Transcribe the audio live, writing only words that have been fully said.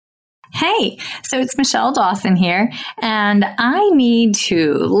Hey, so it's Michelle Dawson here, and I need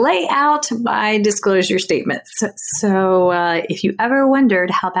to lay out my disclosure statements. So if you ever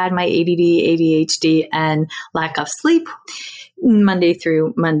wondered how bad my ADD, ADHD, and lack of sleep Monday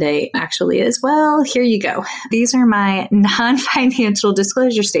through Monday actually is, well, here you go. These are my non-financial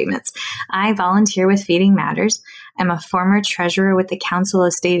disclosure statements. I volunteer with Feeding Matters. I'm a former treasurer with the Council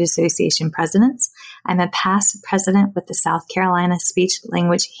of State Association Presidents. I'm a past president with the South Carolina Speech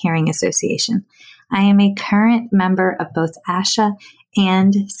Language Hearing Association. I am a current member of both ASHA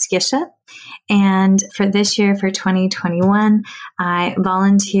and SCISHA. And for this year, for 2021, I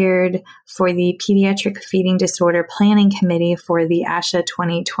volunteered for the Pediatric Feeding Disorder Planning Committee for the ASHA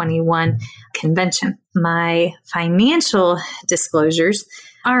 2021 convention. My financial disclosures.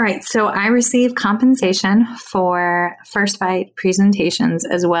 All right, so I receive compensation for First Bite presentations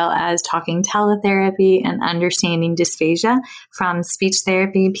as well as talking teletherapy and understanding dysphagia from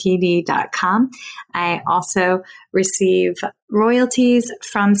speechtherapypd.com. I also receive royalties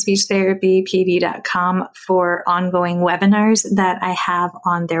from speechtherapypd.com for ongoing webinars that I have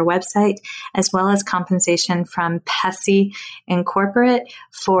on their website, as well as compensation from PESI Incorporate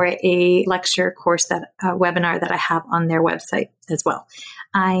for a lecture course webinar that I have on their website as well.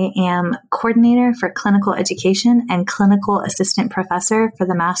 I am coordinator for clinical education and clinical assistant professor for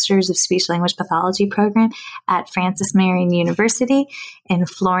the Masters of Speech Language Pathology program at Francis Marion University in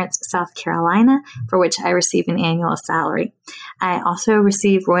Florence, South Carolina, for which I receive an annual salary. I also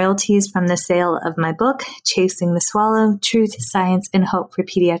receive royalties from the sale of my book, Chasing the Swallow, Truth, Science, and Hope for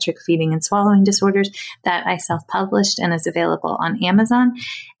Pediatric Feeding and Swallowing Disorders, that I self-published and is available on Amazon.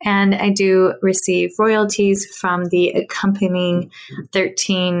 And I do receive royalties from the accompanying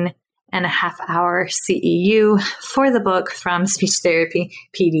 13.5-hour CEU for the book from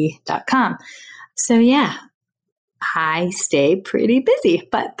speechtherapypd.com. So yeah, I stay pretty busy,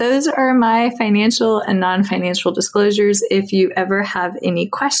 but those are my financial and non-financial disclosures. If you ever have any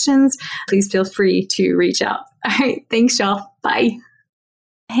questions, please feel free to reach out. All right. Thanks, y'all. Bye.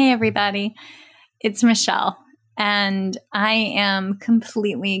 Hey, everybody. It's Michelle, and I am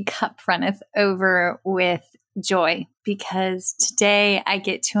completely cup runneth over with joy because today I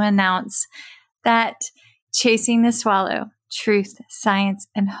get to announce that Chasing the Swallow, Truth, Science,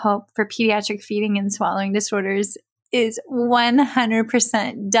 and Hope for Pediatric Feeding and Swallowing Disorders is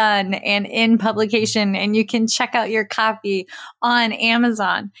 100% done and in publication, and you can check out your copy on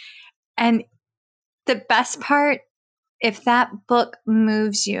Amazon. And the best part, if that book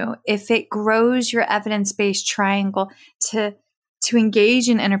moves you, if it grows your evidence-based triangle to engage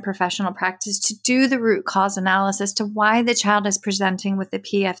in interprofessional practice, to do the root cause analysis to why the child is presenting with the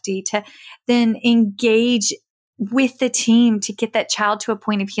PFD, to then engage with the team to get that child to a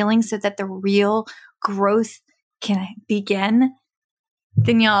point of healing so that the real growth can begin,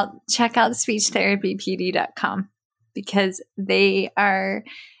 then y'all check out speechtherapypd.com because they are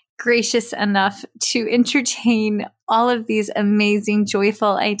gracious enough to entertain all of these amazing,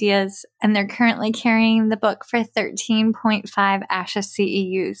 joyful ideas. And they're currently carrying the book for 13.5 ASHA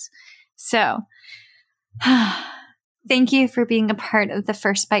CEUs. So thank you for being a part of the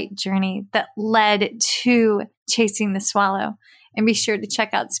First Bite journey that led to Chasing the Swallow. And be sure to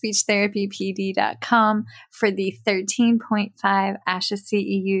check out speechtherapypd.com for the 13.5 ASHA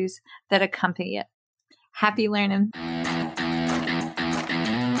CEUs that accompany it. Happy learning.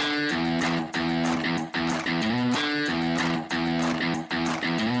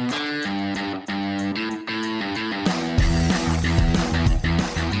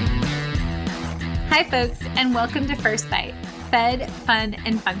 Hi, folks, and welcome to First Bite, Fed, Fun,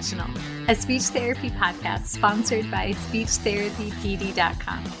 and Functional, a speech therapy podcast sponsored by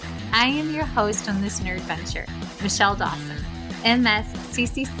speechtherapypd.com. I am your host on this nerd venture, Michelle Dawson, MS,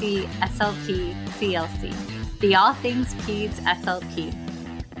 CCC, SLP, CLC, the All Things Peds SLP.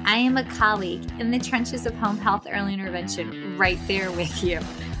 I am a colleague in the trenches of home health early intervention right there with you.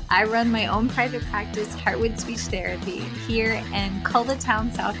 I run my own private practice, Heartwood Speech Therapy, here in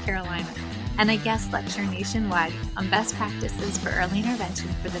Coletown, South Carolina, and I guest lecture nationwide on best practices for early intervention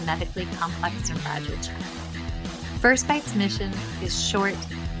for the medically complex and fragile child. First Bite's mission is short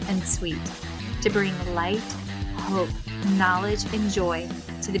and sweet, to bring light, hope, knowledge, and joy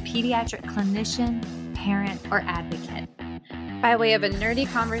to the pediatric clinician, parent, or advocate. By way of a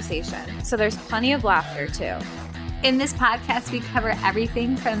nerdy conversation, so there's plenty of laughter too. In this podcast, we cover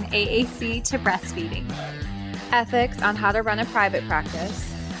everything from AAC to breastfeeding, ethics on how to run a private practice,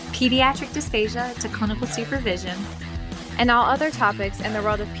 pediatric dysphagia to clinical supervision, and all other topics in the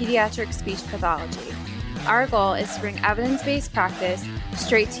world of pediatric speech pathology. Our goal is to bring evidence-based practice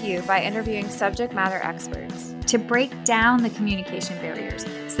straight to you by interviewing subject matter experts. to break down the communication barriers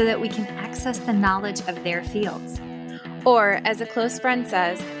so that we can access the knowledge of their fields. Or, as a close friend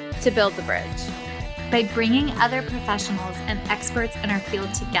says, to build the bridge. By bringing other professionals and experts in our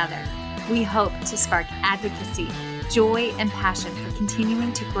field together, we hope to spark advocacy, joy, and passion for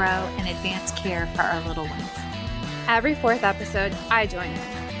continuing to grow and advance care for our little ones. Every fourth episode, I join in.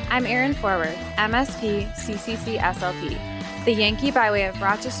 I'm Erin Forward, MSP, CCC, SLP, the Yankee by way of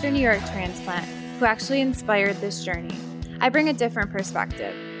Rochester, New York transplant who actually inspired this journey. I bring a different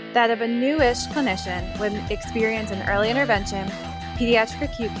perspective, that of a newish clinician with experience in early intervention, pediatric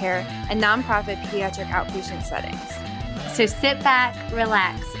acute care, and nonprofit pediatric outpatient settings. So sit back,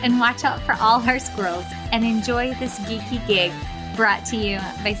 relax, and watch out for all our squirrels and enjoy this geeky gig brought to you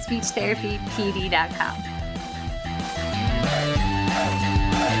by SpeechTherapyPD.com.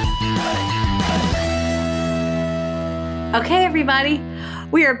 Okay, everybody,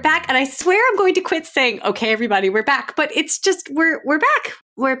 we are back, and I swear I'm going to quit saying, okay, everybody, we're back, but it's just, we're back.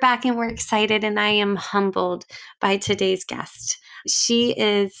 We're back, and we're excited, and I am humbled by today's guest. She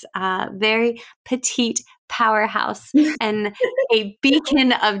is a very petite powerhouse and a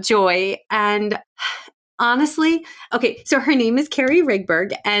beacon of joy. And honestly, okay, so her name is Carrie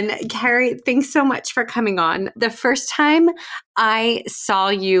Rigberg. And Carrie, thanks so much for coming on. The first time I saw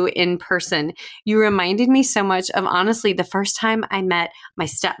you in person, you reminded me so much of, honestly, the first time I met my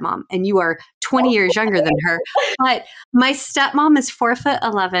stepmom. And you are 20 years younger than her. But my stepmom is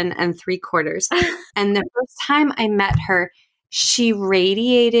 4'11" and 3/4. And the first time I met her, she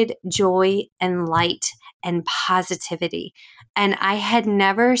radiated joy and light and positivity. And I had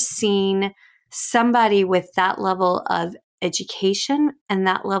never seen somebody with that level of education and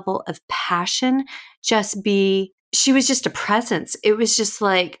that level of passion just be, she was just a presence. It was just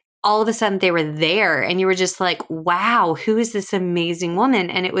like, all of a sudden they were there and you were just like, wow, who is this amazing woman?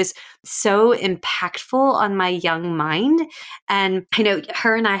 And it was so impactful on my young mind. And I know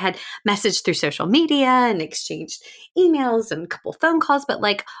her and I had messaged through social media and exchanged emails and a couple phone calls. But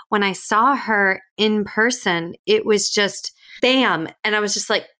like when I saw her in person, it was just bam. And I was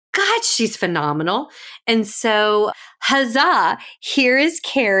just like, God, she's phenomenal. And so, huzzah, here is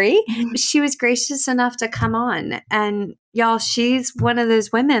Carrie. She was gracious enough to come on. And y'all, she's one of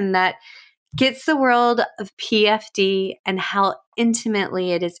those women that gets the world of PFD and how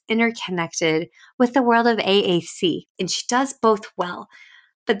intimately it is interconnected with the world of AAC. And she does both well.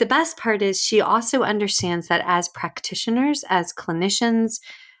 But the best part is she also understands that as practitioners, as clinicians,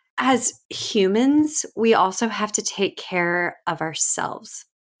 as humans, we also have to take care of ourselves.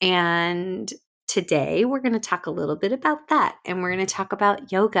 And today we're going to talk a little bit about that. And we're going to talk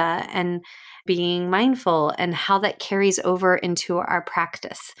about yoga and being mindful and how that carries over into our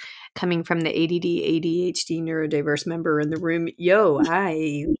practice. Coming from the ADD, ADHD, neurodiverse member in the room,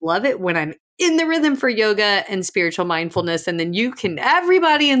 I love it when I'm in the rhythm for yoga and spiritual mindfulness. And then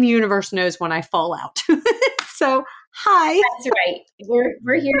everybody in the universe knows when I fall out. So, hi. That's right.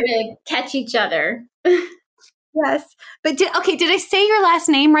 We're here to catch each other. Yes. But did I say your last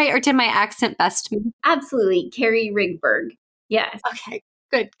name right, or did my accent best me? Absolutely. Carrie Rigberg. Yes. Okay,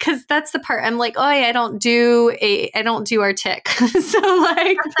 good. Because that's the part I'm like, I don't do our tick. So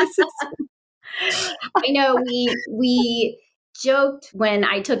like, this is. I know we joked when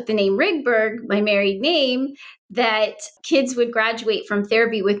I took the name Rigberg, my married name, that kids would graduate from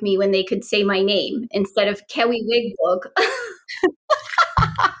therapy with me when they could say my name instead of Kelly Wigbog.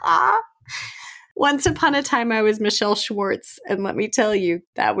 Once upon a time, I was Michelle Schwartz, and let me tell you,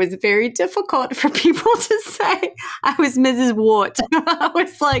 that was very difficult for people to say. I was Mrs. Wart. I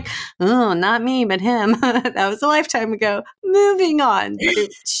was like, oh, not me, but him. That was a lifetime ago. Moving on.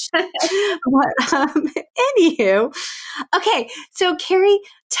 Anywho, okay, so Carrie,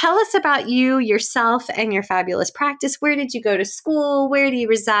 tell us about you, yourself, and your fabulous practice. Where did you go to school? Where do you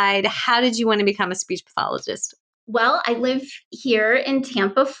reside? How did you want to become a speech pathologist? Well, I live here in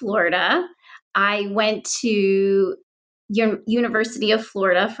Tampa, Florida. I went to University of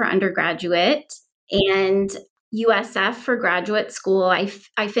Florida for undergraduate and USF for graduate school. I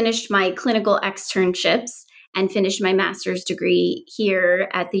finished my clinical externships and finished my master's degree here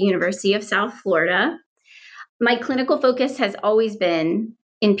at the University of South Florida. My clinical focus has always been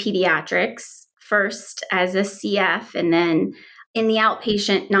in pediatrics, first as a CF and then in the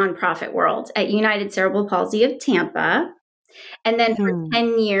outpatient nonprofit world at United Cerebral Palsy of Tampa. And then for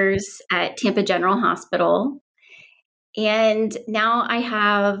 10 years at Tampa General Hospital. And now I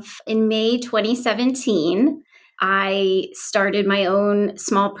have, in May 2017, I started my own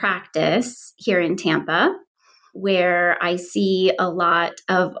small practice here in Tampa, where I see a lot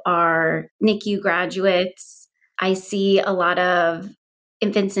of our NICU graduates. I see a lot of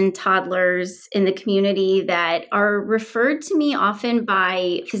infants and toddlers in the community that are referred to me often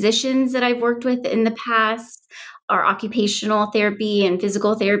by physicians that I've worked with in the past, our occupational therapy and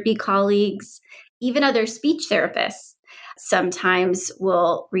physical therapy colleagues, even other speech therapists. Sometimes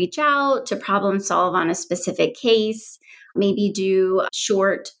will reach out to problem solve on a specific case, maybe do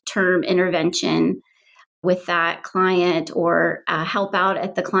short-term intervention with that client or help out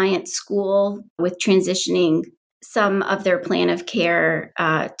at the client's school with transitioning some of their plan of care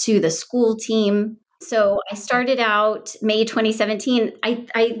to the school team. So I started out May 2017.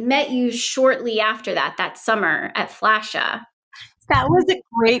 I met you shortly after that summer at Flasha. That was a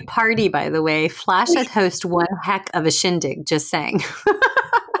great party, by the way. Flasha host one heck of a shindig, just saying.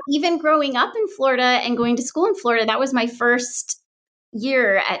 Even growing up in Florida and going to school in Florida, that was my first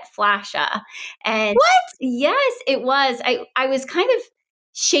year at Flasha. And what? Yes, it was. I was kind of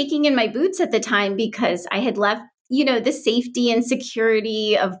shaking in my boots at the time because I had left, the safety and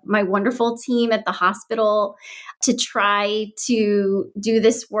security of my wonderful team at the hospital to try to do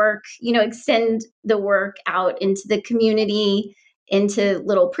this work, extend the work out into the community, into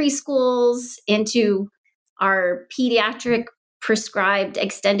little preschools, into our pediatric prescribed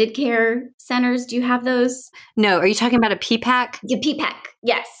extended care centers. Do you have those? No. Are you talking about a PPAC? Yeah, PPAC.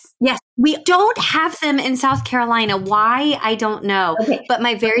 Yes. Yes. We don't have them in South Carolina. Why? I don't know. Okay. But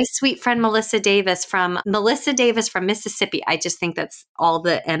my very sweet friend, Melissa Davis from Mississippi. I just think that's all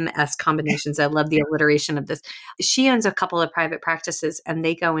the MS combinations. I love the alliteration of this. She owns a couple of private practices and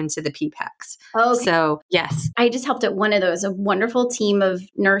they go into the PPACs. Okay. So yes. I just helped at one of those, a wonderful team of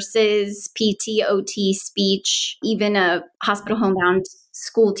nurses, PT, OT, speech, even a hospital homebound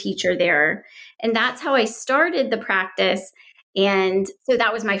school teacher there. And that's how I started the practice. And so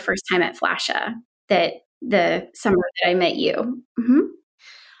that was my first time at Flasha, that the summer that I met you. Mm-hmm.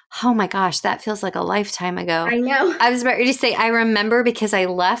 Oh my gosh, that feels like a lifetime ago. I know. I was about to say, I remember because I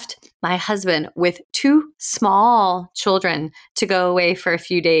left my husband with 2 small children to go away for a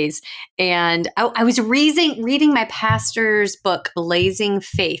few days. And I was reading my pastor's book, Blazing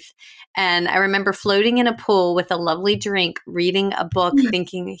Faith. And I remember floating in a pool with a lovely drink, reading a book,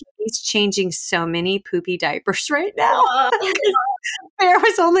 thinking he's changing so many poopy diapers right now. Bear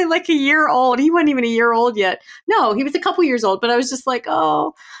was only like a year old. He wasn't even a year old yet. No, he was a couple years old, but I was just like,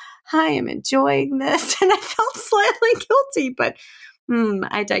 oh, I am enjoying this. And I felt slightly guilty, but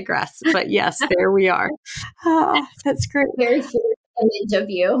I digress. But yes, there we are. Oh, that's great. Very cute image of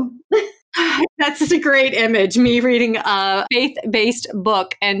you. That's a great image. Me reading a faith-based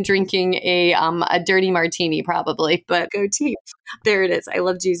book and drinking a dirty martini, probably. But go team. There it is. I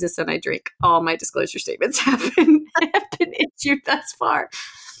love Jesus and I drink. All my disclosure statements have been issued thus far.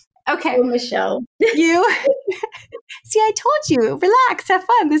 Okay. Oh, Michelle. You see, I told you, relax, have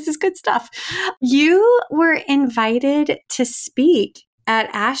fun. This is good stuff. You were invited to speak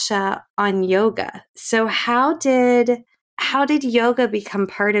at ASHA on yoga. So how did yoga become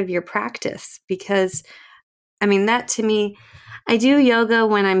part of your practice? Because, I mean, that to me, I do yoga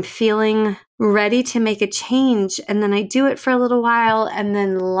when I'm feeling ready to make a change, and then I do it for a little while, and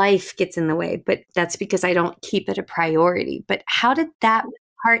then life gets in the way. But that's because I don't keep it a priority. But how did that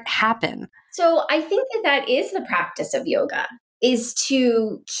part happen? So I think that is the practice of yoga, is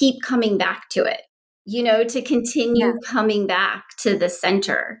to keep coming back to it, to continue coming back to the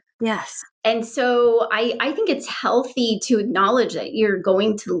center. Yes. And so I think it's healthy to acknowledge that you're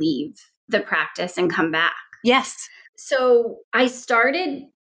going to leave the practice and come back. Yes. So I started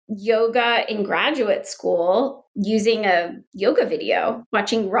yoga in graduate school using a yoga video,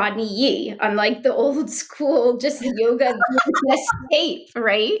 watching Rodney Yee on like the old school, just yoga tape,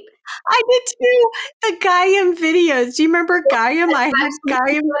 right? I did too. The Gaiam videos. Do you remember Gaiam? I had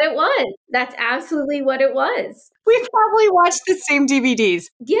Gaiam. What it was. That's absolutely what it was. We probably watched the same DVDs.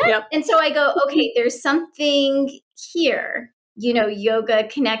 Yeah. Yep. And so I go, okay, there's something here, yoga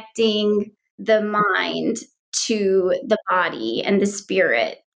connecting the mind to the body and the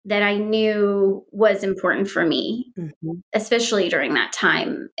spirit that I knew was important for me, especially during that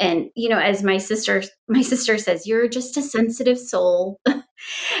time. And, as my sister says, you're just a sensitive soul.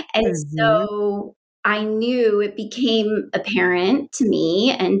 And so I knew it became apparent to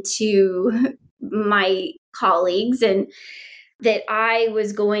me and to my colleagues, and that I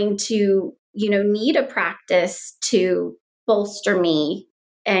was going to, need a practice to bolster me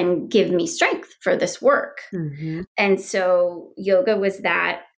and give me strength for this work. And so yoga was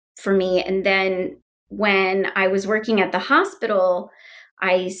that for me. And then when I was working at the hospital,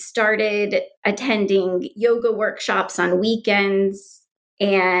 I started attending yoga workshops on weekends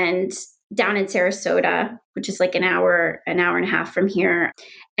and down in Sarasota, which is like an hour and a half from here.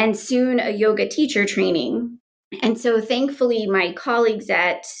 And soon a yoga teacher training And so thankfully, my colleagues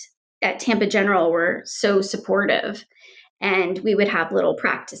at Tampa General were so supportive. And we would have little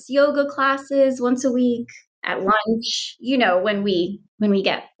practice yoga classes once a week at lunch, when we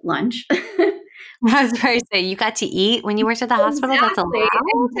get lunch. I was going to say, you got to eat when you worked at the hospital? That's allowed?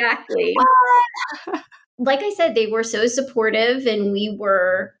 Exactly. What? Like I said, they were so supportive and we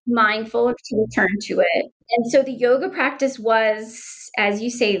were mindful to return to it. And so the yoga practice was, as you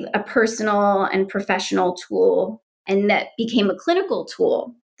say, a personal and professional tool. And that became a clinical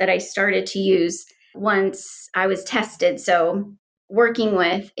tool that I started to use once I was tested. So working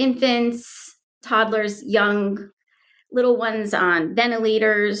with infants, toddlers, young little ones on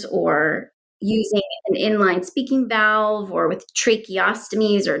ventilators, or using an inline speaking valve, or with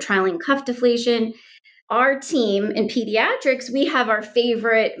tracheostomies or trialing cuff deflation. Our team in pediatrics, we have our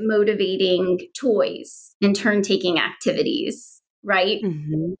favorite motivating toys and turn-taking activities, right?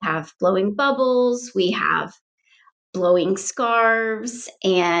 Mm-hmm. We have blowing bubbles, we have blowing scarves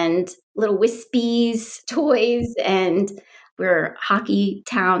and little wispies toys, and we're hockey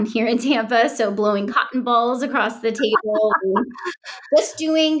town here in Tampa, so blowing cotton balls across the table, and just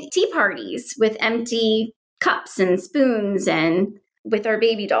doing tea parties with empty cups and spoons and with our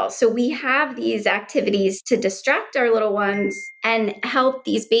baby dolls. So we have these activities to distract our little ones and help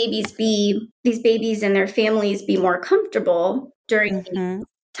these babies and their families be more comfortable during these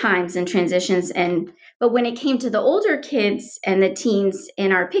times and transitions. But when it came to the older kids and the teens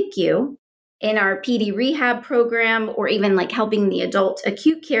in our PICU, in our PD rehab program, or even like helping the adult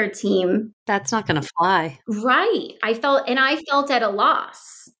acute care team, that's not going to fly. Right. I felt at a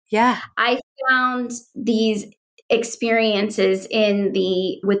loss. Yeah. I found these experiences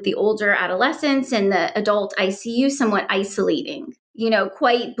with the older adolescents and the adult ICU somewhat isolating,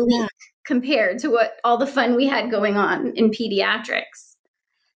 quite bleak compared to what all the fun we had going on in pediatrics.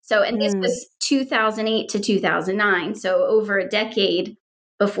 So, and this was 2008 to 2009, so over a decade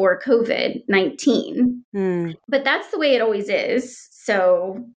before COVID-19. But that's the way it always is.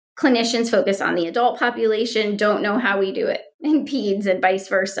 So clinicians focus on the adult population, don't know how we do it in peds, and vice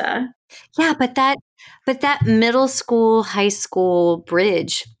versa. Yeah, but that middle school, high school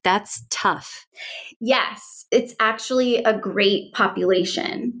bridge, that's tough. Yes, it's actually a great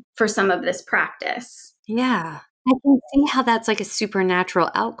population for some of this practice. Yeah. I can see how that's like a supernatural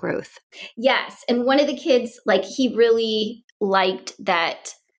outgrowth. Yes. And one of the kids, he really liked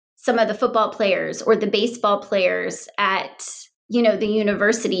that some of the football players or the baseball players at, the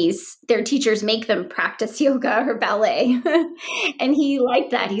universities, their teachers make them practice yoga or ballet. And he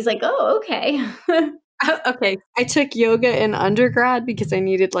liked that. He's like, oh, okay. Okay. I took yoga in undergrad because I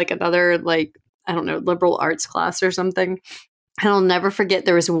needed another, liberal arts class or something. And I'll never forget,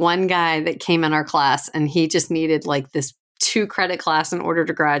 there was one guy that came in our class and he just needed this 2-credit class in order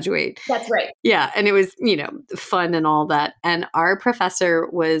to graduate. That's right. Yeah. And it was, fun and all that. And our professor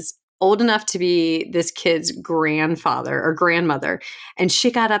was old enough to be this kid's grandfather or grandmother. And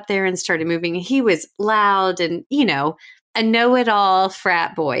she got up there and started moving. He was loud and, a know-it-all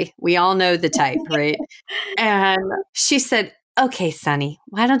frat boy. We all know the type, right? And she said, okay, Sonny,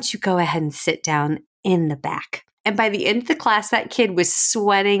 why don't you go ahead and sit down in the back? And by the end of the class, that kid was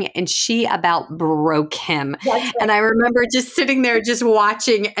sweating and she about broke him. Right. And I remember just sitting there, just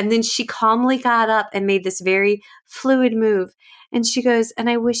watching. And then she calmly got up and made this very fluid move. And she goes, and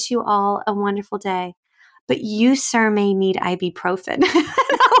I wish you all a wonderful day. But you, sir, may need ibuprofen.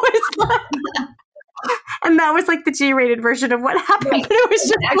 And that was the G-rated version of what happened. Right. But it was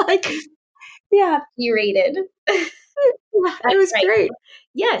just G-rated. It was great.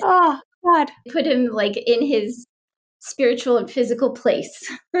 Yes. Oh, God. Put him in his spiritual and physical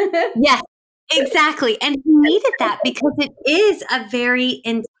place. Yes, exactly. And he needed that because it is a very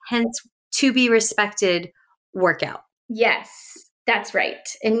intense, to be respected workout. Yes, that's right.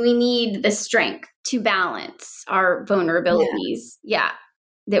 And we need the strength to balance our vulnerabilities.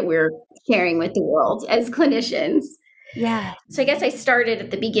 That we're sharing with the world as clinicians. Yeah. So I guess I started at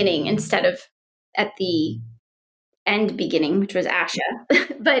the beginning instead of at the end beginning, which was ASHA.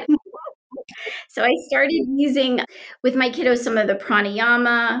 But so I started using with my kiddos some of the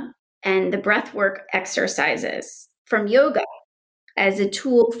pranayama and the breathwork exercises from yoga as a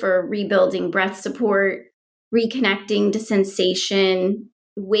tool for rebuilding breath support, reconnecting to sensation,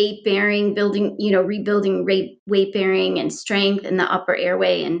 weight bearing, rebuilding weight bearing and strength in the upper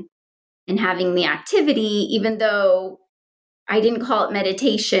airway, and having the activity, even though I didn't call it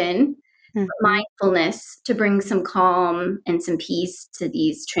meditation, but mindfulness to bring some calm and some peace to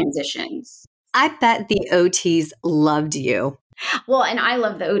these transitions. I bet the OTs loved you. Well, and I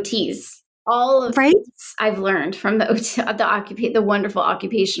love the OTs. All of this I've learned from the wonderful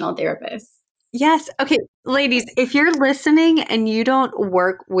occupational therapists. Yes. Okay, ladies, if you're listening and you don't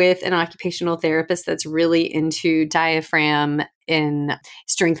work with an occupational therapist that's really into diaphragm and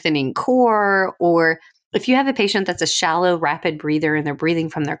strengthening core, or if you have a patient that's a shallow, rapid breather and they're breathing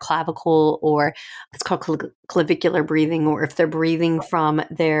from their clavicle, or it's called clavicular breathing, or if they're breathing from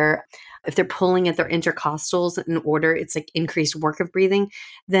if they're pulling at their intercostals in order, it's like increased work of breathing,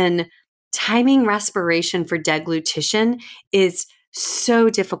 then timing respiration for deglutition is so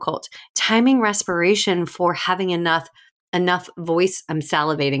difficult. Timing respiration for having enough voice. I'm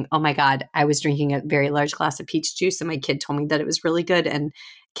salivating. Oh my God. I was drinking a very large glass of peach juice and my kid told me that it was really good and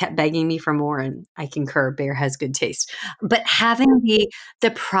kept begging me for more. And I concur, beer has good taste. But having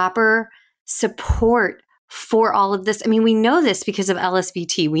the proper support for all of this. I mean, we know this because of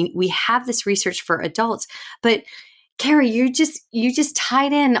LSVT. We have this research for adults, but Carrie, you just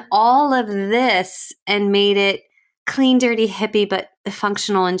tied in all of this and made it clean, dirty, hippie, but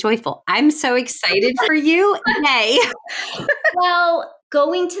functional and joyful. I'm so excited for you. Yay. Well,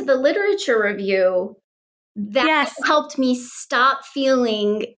 going to the literature review, that helped me stop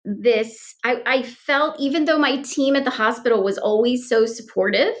feeling this. I felt, even though my team at the hospital was always so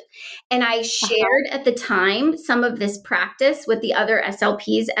supportive, and I shared at the time some of this practice with the other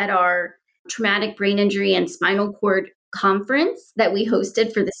SLPs at our traumatic brain injury and spinal cord conference that we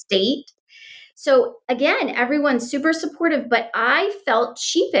hosted for the state. So again, everyone's super supportive, but I felt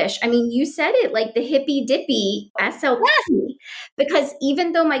sheepish. I mean, you said it, like the hippy dippy SLP, because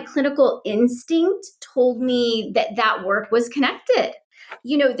even though my clinical instinct told me that that work was connected,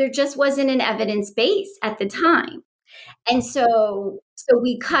 there just wasn't an evidence base at the time. And so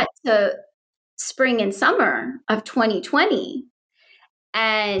we cut to spring and summer of 2020,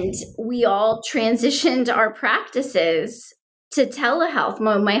 and we all transitioned our practices to telehealth.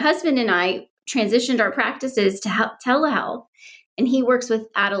 My husband and I transitioned our practices to telehealth, and he works with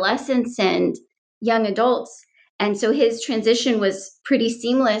adolescents and young adults. And so his transition was pretty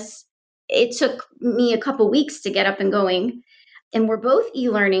seamless. It took me a couple weeks to get up and going. And we're both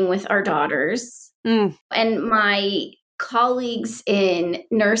e-learning with our daughters. And my colleagues in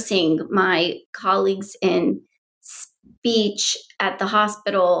nursing, my colleagues in speech at the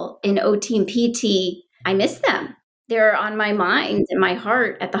hospital, in OT and PT, I miss them. They're on my mind and my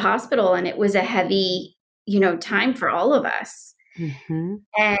heart at the hospital. And it was a heavy, time for all of us. Mm-hmm.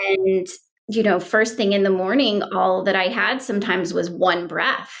 And, first thing in the morning, all that I had sometimes was one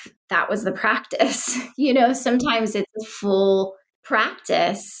breath. That was the practice. Sometimes it's a full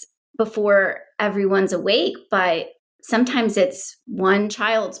practice before everyone's awake, but sometimes it's one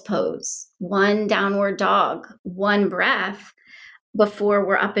child's pose, one downward dog, one breath before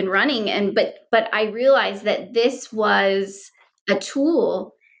we're up and running. But I realized that this was a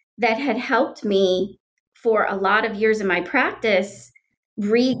tool that had helped me for a lot of years in my practice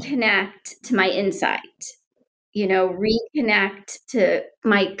reconnect to my insight, reconnect to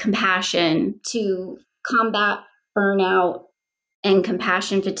my compassion, to combat burnout and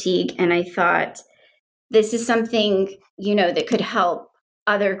compassion fatigue. And I thought, this is something, that could help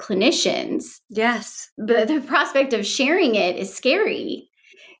other clinicians. Yes. But the prospect of sharing it is scary.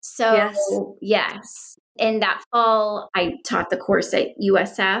 So, yes. And that fall, I taught the course at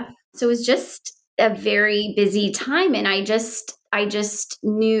USF. So it was just a very busy time. And I just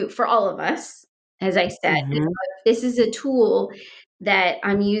knew, for all of us, as I said, this is a tool that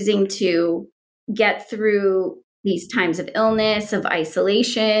I'm using to get through these times of illness, of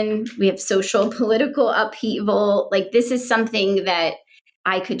isolation. We have social, political upheaval. Like, this is something that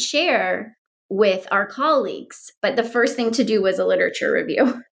I could share with our colleagues. But the first thing to do was a literature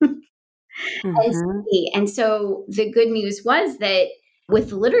review. And so the good news was that with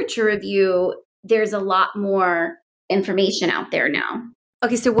the literature review, there's a lot more information out there now.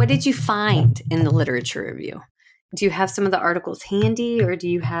 Okay, so what did you find in the literature review? Do you have some of the articles handy, or do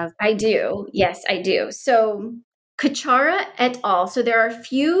you have? I do. Yes, I do. So Kachara et al. So there are a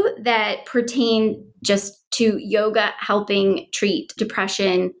few that pertain just to yoga helping treat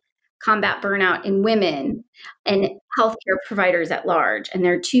depression, combat burnout in women, and healthcare providers at large. And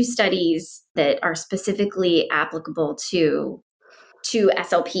there are 2 studies that are specifically applicable to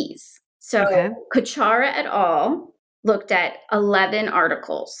SLPs. So Kachara et al. Looked at 11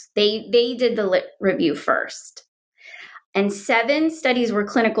 articles. They did the lit review first. And 7 studies were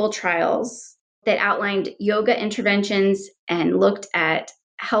clinical trials that outlined yoga interventions and looked at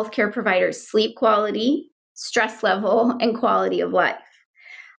healthcare providers' sleep quality, stress level, and quality of life.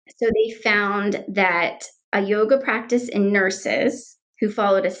 So they found that a yoga practice in nurses who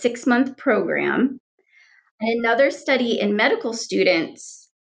followed a 6-month program, and another study in medical students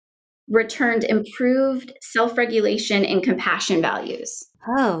returned improved self-regulation and compassion values.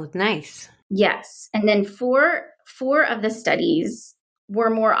 Oh, nice. Yes. And then four of the studies were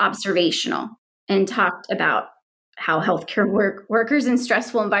more observational and talked about how healthcare workers in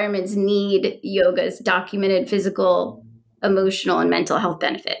stressful environments need yoga's documented physical, emotional, and mental health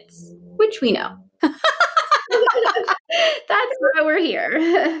benefits, which we know. That's why we're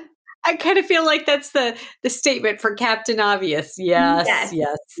here. I kind of feel like that's the statement for Captain Obvious. Yes. You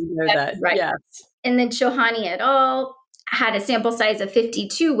know that. Right. Yes. And then Shohani et al. Had a sample size of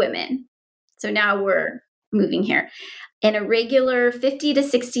 52 women. So now we're moving here. In a regular 50 to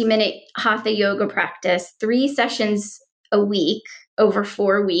 60 minute Hatha yoga practice, 3 sessions a week over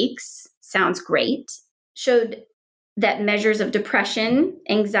 4 weeks, sounds great, showed that measures of depression,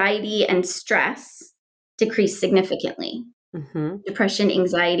 anxiety, and stress decreased significantly. Mm-hmm. Depression,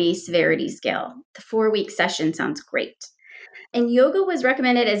 anxiety, severity scale. The 4-week session sounds great. And yoga was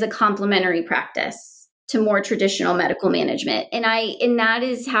recommended as a complementary practice to more traditional medical management. And that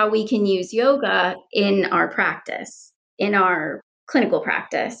is how we can use yoga in our practice, in our clinical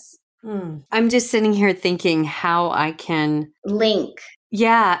practice. I'm just sitting here thinking how I can link to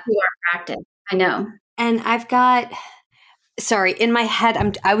our practice. I know. And I've got, sorry, in my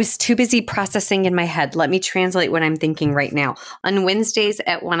head, I was too busy processing in my head. Let me translate what I'm thinking right now. On Wednesdays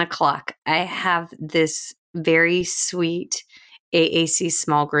at 1:00, I have this very sweet AAC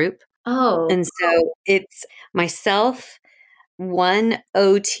small group. Oh. And so it's myself, one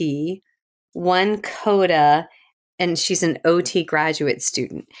OT, one CODA, and she's an OT graduate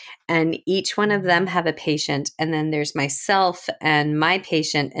student. And each one of them have a patient. And then there's myself and my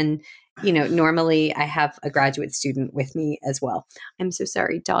patient. And, normally I have a graduate student with me as well. I'm so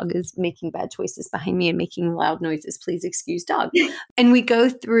sorry. Dog is making bad choices behind me and making loud noises. Please excuse dog. And we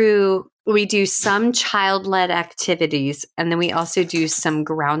do some child-led activities. And then we also do some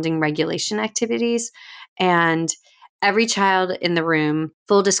grounding regulation activities. And every child in the room,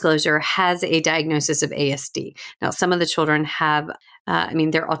 full disclosure, has a diagnosis of ASD. Now, some of the children have,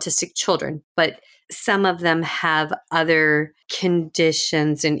 they're autistic children, but some of them have other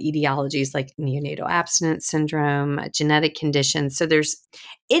conditions and etiologies like neonatal abstinence syndrome, genetic conditions. So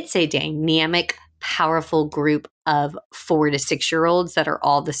it's a dynamic, powerful group of 4 to 6-year-olds that are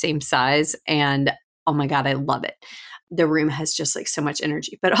all the same size. And oh my God, I love it. The room has just like so much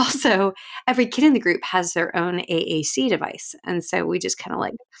energy, but also every kid in the group has their own AAC device. And so we just kind of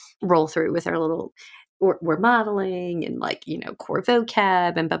like roll through with our little, we're modeling and core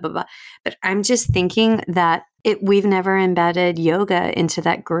vocab and blah, blah, blah. But I'm just thinking that we've never embedded yoga into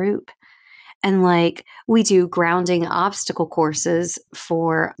that group. And we do grounding obstacle courses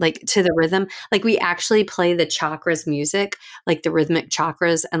for to the rhythm. We actually play the chakras music, the rhythmic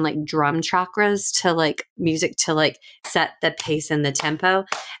chakras and drum chakras to music to set the pace and the tempo.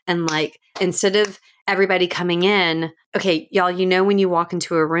 And instead of everybody coming in, okay, y'all, when you walk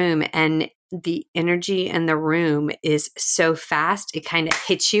into a room and the energy in the room is so fast, it kind of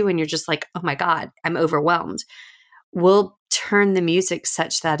hits you and you're just like, oh my God, I'm overwhelmed. We'll turn the music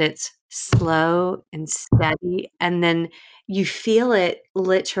such that it's slow and steady. And then you feel it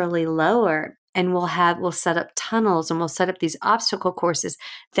literally lower. And we'll set up tunnels and we'll set up these obstacle courses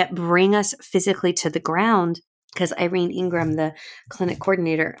that bring us physically to the ground. Because Irene Ingram, the clinic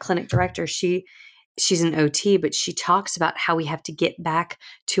director, she's an OT, but she talks about how we have to get back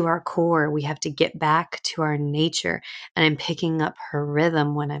to our core. We have to get back to our nature. And I'm picking up her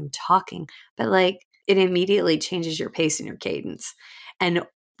rhythm when I'm talking. But it immediately changes your pace and your cadence. And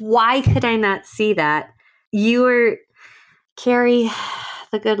why could I not see that? Carrie,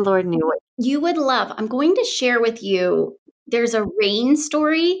 the good Lord knew it. You would love, I'm going to share with you, there's a rain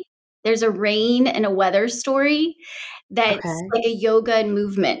story. There's a rain and a weather story that's like a yoga and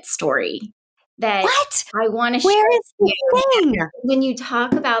movement story. That what? I want to share. Where is the thing? When you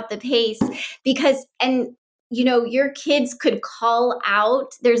talk about the pace, because, your kids could call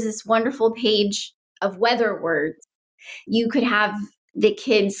out, there's this wonderful page of weather words. You could have the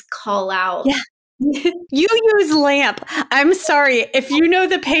kids call out. Yeah. You use LAMP. I'm sorry. If you know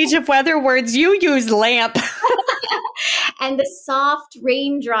the page of weather words, you use LAMP. And the soft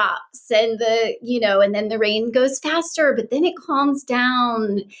raindrops and and then the rain goes faster, but then it calms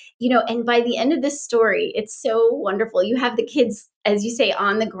down, and by the end of the story, it's so wonderful. You have the kids, as you say,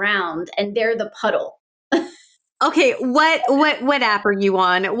 on the ground and they're the puddle. Okay, what app are you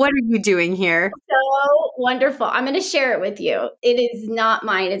on? What are you doing here? So wonderful. I'm going to share it with you. It is not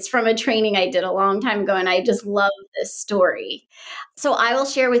mine. It's from a training I did a long time ago, and I just love this story. So I will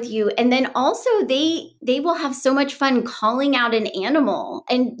share with you. And then also they will have so much fun calling out an animal.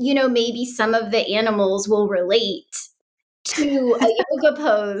 And, maybe some of the animals will relate to a yoga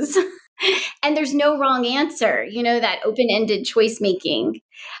pose. And there's no wrong answer, that open-ended choice making.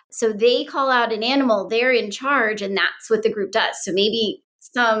 So they call out an animal, they're in charge, and that's what the group does. So maybe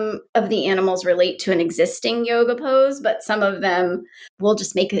some of the animals relate to an existing yoga pose, but some of them will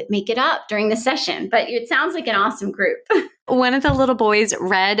just make it up during the session. But it sounds like an awesome group. One of the little boys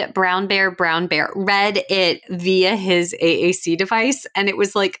read Brown Bear, read it via his AAC device. And it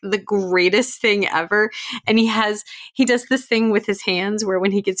was like the greatest thing ever. And he does this thing with his hands where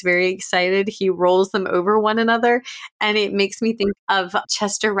when he gets very excited, he rolls them over one another. And it makes me think of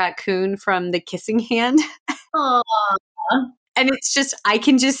Chester Raccoon from The Kissing Hand. Aww. And it's just, I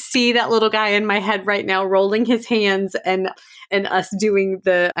can just see that little guy in my head right now rolling his hands and us doing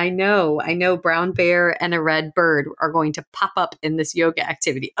I know brown bear and a red bird are going to pop up in this yoga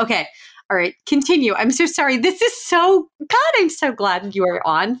activity. Okay. All right. Continue. I'm so sorry. This is God, I'm so glad you are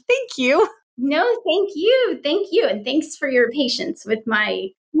on. Thank you. No, thank you. Thank you. And thanks for your patience with my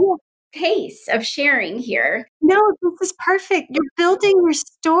pace of sharing here. No, this is perfect. You're building your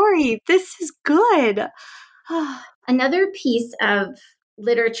story. This is good. Another piece of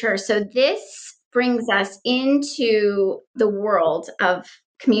literature. So this brings us into the world of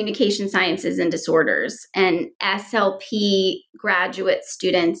communication sciences and disorders and SLP graduate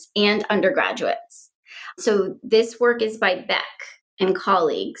students and undergraduates. So this work is by Beck and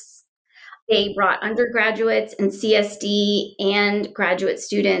colleagues. They brought undergraduates in CSD and graduate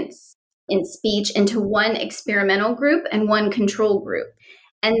students in speech into one experimental group and one control group.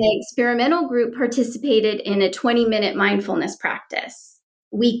 And the experimental group participated in a 20-minute mindfulness practice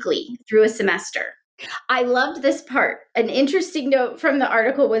weekly through a semester. I loved this part. An interesting note from the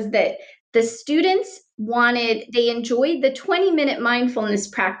article was that the students they enjoyed the 20-minute mindfulness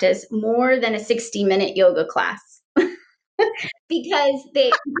practice more than a 60-minute yoga class because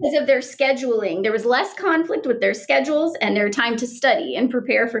of their scheduling. There was less conflict with their schedules and their time to study and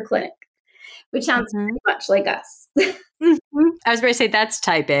prepare for clinic, which sounds pretty much like us. I was going to say that's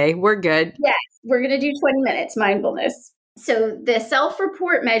type A. We're good. Yes, we're going to do 20 minutes mindfulness. So the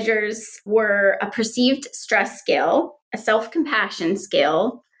self-report measures were a perceived stress scale, a self-compassion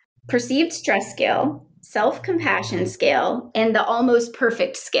scale, perceived stress scale, self-compassion scale, and the almost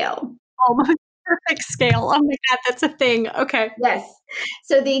perfect scale. Almost perfect scale. Oh my God, that's a thing. Okay. Yes.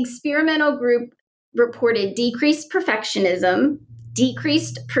 So the experimental group reported decreased perfectionism,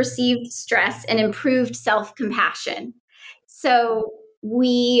 decreased perceived stress, and improved self-compassion. So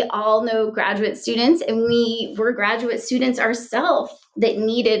we all know graduate students, and we were graduate students ourselves that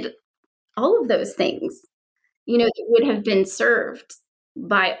needed all of those things, that would have been served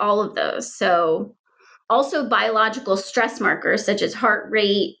by all of those. So also biological stress markers such as heart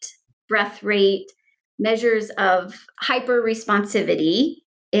rate, breath rate, measures of hyperresponsivity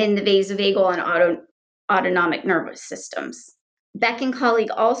in the vasovagal and autonomic nervous systems. Beck and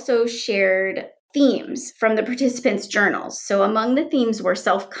colleague also shared themes from the participants' journals. So among the themes were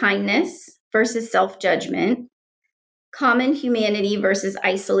self-kindness versus self-judgment, common humanity versus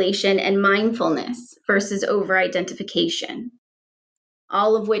isolation, and mindfulness versus over-identification,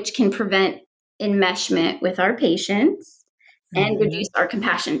 all of which can prevent enmeshment with our patients and reduce our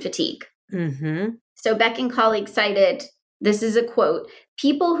compassion fatigue. Mm-hmm. So Beck and colleagues cited, this is a quote,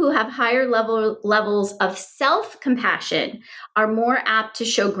 people who have higher levels of self-compassion are more apt to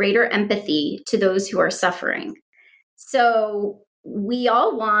show greater empathy to those who are suffering. So we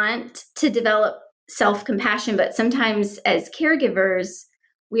all want to develop self-compassion, but sometimes as caregivers,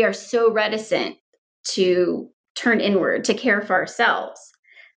 we are so reticent to turn inward, to care for ourselves.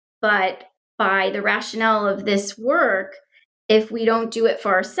 But by the rationale of this work, if we don't do it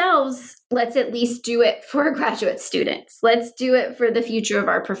for ourselves, let's at least do it for graduate students. Let's do it for the future of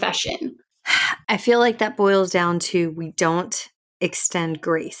our profession. I feel like that boils down to we don't extend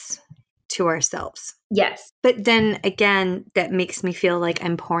grace to ourselves. Yes. But then again, that makes me feel like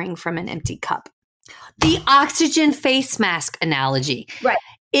I'm pouring from an empty cup. The oxygen face mask analogy. Right.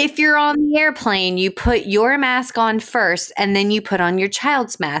 If you're on the airplane, you put your mask on first and then you put on your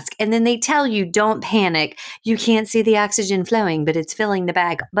child's mask. And then they tell you, don't panic. You can't see the oxygen flowing, but it's filling the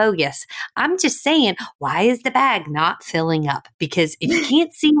bag. Bogus. I'm just saying, why is the bag not filling up? Because if you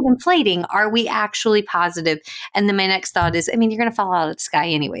can't see it inflating, are we actually positive? And then my next thought is, you're going to fall out of the sky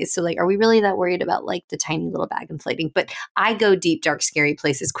anyways. So are we really that worried about the tiny little bag inflating? But I go deep, dark, scary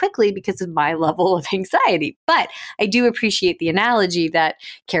places quickly because of my level of anxiety. But I do appreciate the analogy that,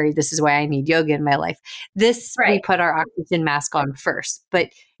 Carrie, this is why I need yoga in my life. We put our oxygen mask on first, but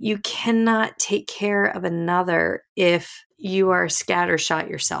you cannot take care of another if you are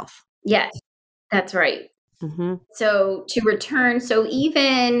scattershot yourself. Yes, that's right. Mm-hmm. So to return,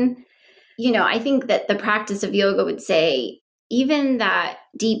 even, I think that the practice of yoga would say, even that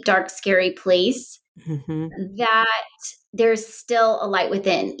deep, dark, scary place, that there's still a light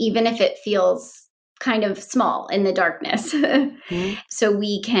within, even if it feels kind of small in the darkness. So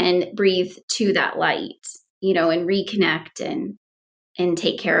we can breathe to that light, and reconnect and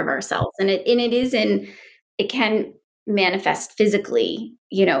take care of ourselves. And it can manifest physically,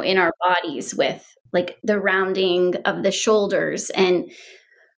 in our bodies with like the rounding of the shoulders and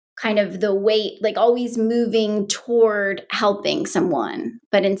kind of the weight, like always moving toward helping someone.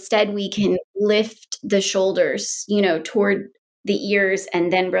 But instead we can lift the shoulders, toward the ears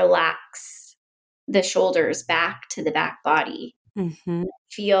and then relax the shoulders back to the back body.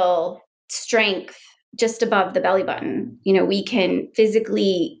 Feel strength just above the belly button. We can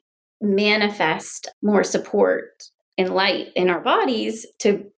physically manifest more support and light in our bodies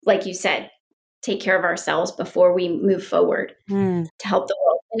to, like you said, take care of ourselves before we move forward to help the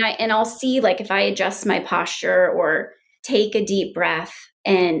world. And I'll see, like, if I adjust my posture or take a deep breath,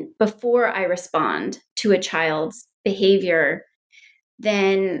 and before I respond to a child's behavior,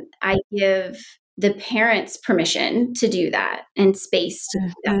 then I give the parents permission to do that and space to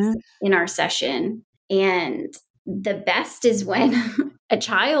do that in our session. And the best is when a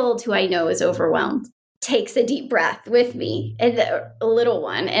child who I know is overwhelmed takes a deep breath with me, and a little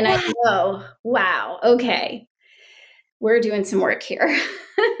one, and I go, wow, okay, we're doing some work here.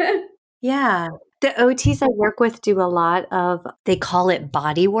 Yeah. The OTs I work with do a lot of, they call it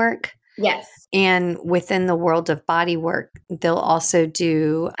body work. Yes. And within the world of body work, they'll also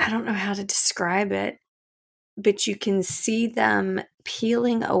do, I don't know how to describe it, but you can see them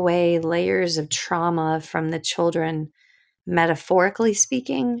peeling away layers of trauma from the children, metaphorically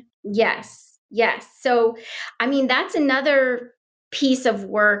speaking. Yes. So, I mean, that's another piece of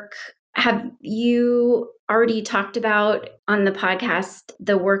work. Have you already talked about on the podcast,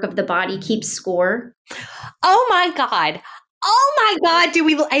 the work of the body keeps score? Oh my God.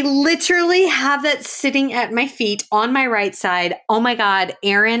 I literally have that sitting at my feet on my right side. Oh my God.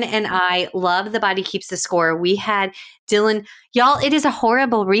 Erin and I love The Body Keeps the Score. We had Dylan. Y'all, it is a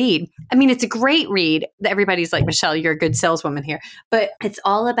horrible read. I mean, it's a great read. Everybody's like, Michelle, you're a good saleswoman here. But it's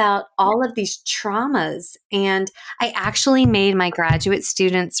all about all of these traumas. And I actually made my graduate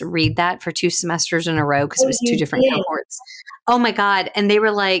students read that for 2 semesters in a row because it was 2 different cohorts. Oh my God. And they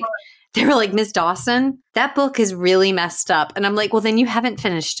were like, Ms. Dawson, that book is really messed up. And I'm like, well, then you haven't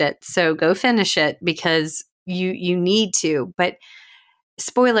finished it. So go finish it because you need to. But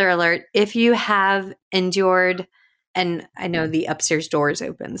spoiler alert, if you have endured, and I know the upstairs door is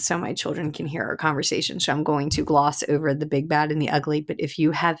open, so my children can hear our conversation. So I'm going to gloss over the big, bad, and the ugly. But if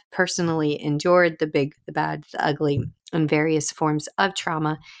you have personally endured the big, the bad, the ugly, and various forms of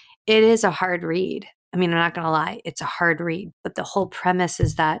trauma, it is a hard read. I mean, I'm not going to lie, it's a hard read. But the whole premise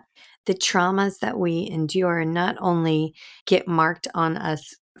is that the traumas that we endure not only get marked on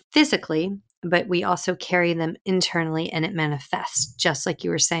us physically, but we also carry them internally, and it manifests, just like you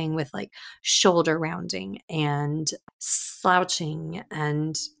were saying, with like shoulder rounding and slouching.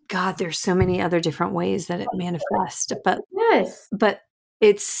 And God, there's so many other different ways that it manifests. But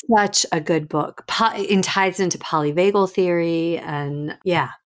it's such a good book. It ties into polyvagal theory. And yeah.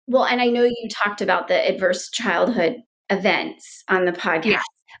 Well, and I know you talked about the adverse childhood events on the podcast. Yes.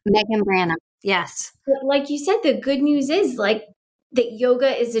 Megan Branham. Yes. But like you said, the good news is like that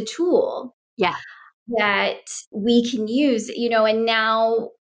yoga is a tool. Yeah. That we can use, and now,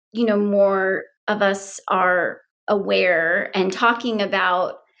 more of us are aware and talking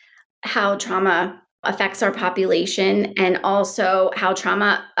about how trauma affects our population, and also how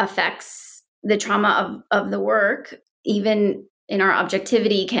trauma affects the trauma of the work, even in our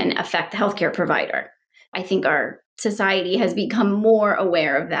objectivity, can affect the healthcare provider. I think our society has become more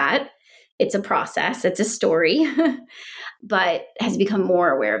aware of that. It's a process, it's a story, but has become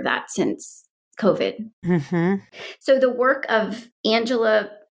more aware of that since COVID. So the work of Angela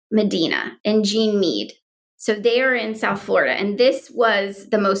Medina and Jean Mead. So they are in South Florida, and this was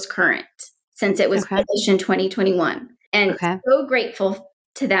the most current since it was published in 2021. And so grateful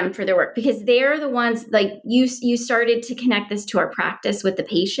to them for their work, because they're the ones, like you started to connect this to our practice with the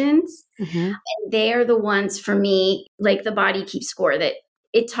patients. And they're the ones for me, like The Body Keeps Score, that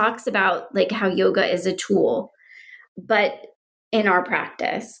it talks about like how yoga is a tool, but in our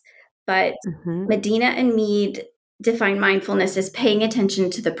practice. But Medina and Mead define mindfulness as paying attention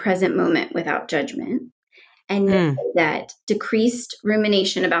to the present moment without judgment, and that decreased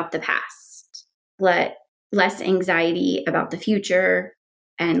rumination about the past, less anxiety about the future,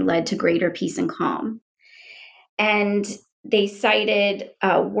 and led to greater peace and calm. And they cited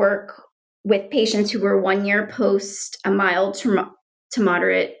work with patients who were 1 year post a mild to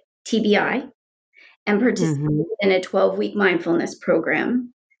moderate TBI, and participated in a 12-week mindfulness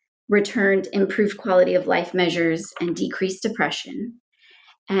program, returned improved quality of life measures and decreased depression.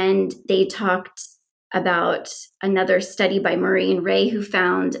 And they talked about another study by Murray and Ray, who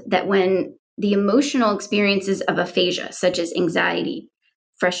found that when the emotional experiences of aphasia, such as anxiety,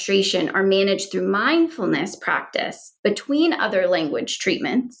 frustration, are managed through mindfulness practice between other language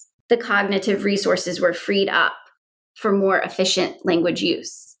treatments, the cognitive resources were freed up for more efficient language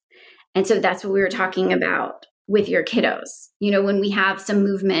use. And so that's what we were talking about with your kiddos. When we have some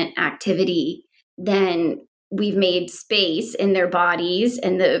movement activity, then we've made space in their bodies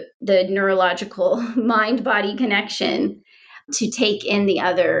and the neurological mind-body connection to take in the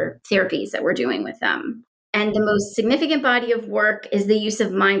other therapies that we're doing with them. And the most significant body of work is the use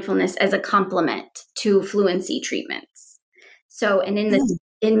of mindfulness as a complement to fluency treatments. So, and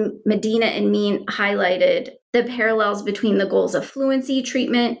in Medina and Mean highlighted the parallels between the goals of fluency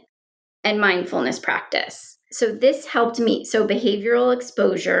treatment and mindfulness practice. So this helped me. So behavioral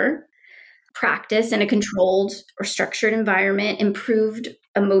exposure, practice in a controlled or structured environment, improved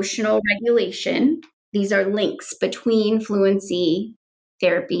emotional regulation. These are links between fluency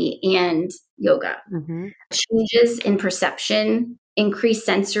therapy and yoga. Changes in perception, increased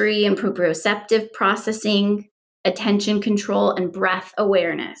sensory and proprioceptive processing, attention control, and breath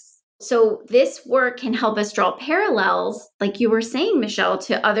awareness. So this work can help us draw parallels, like you were saying, Michelle,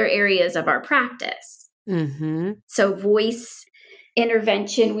 to other areas of our practice. So voice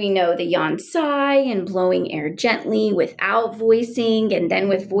intervention, we know the yawn sigh and blowing air gently without voicing, and then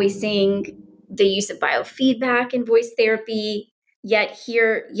with voicing, the use of biofeedback in voice therapy. Yet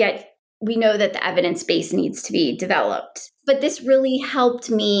we know that the evidence base needs to be developed. But this really helped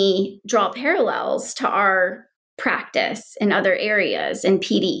me draw parallels to our practice in other areas in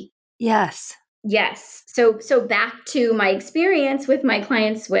PD. Yes. So back to my experience with my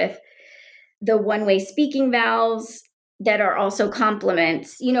clients with the one-way speaking valves that are also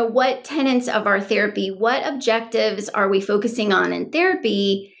complements. What tenets of our therapy, what objectives are we focusing on in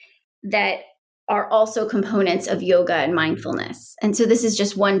therapy that are also components of yoga and mindfulness? And so this is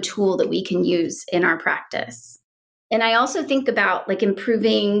just one tool that we can use in our practice. And I also think about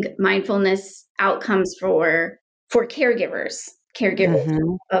improving mindfulness outcomes for caregivers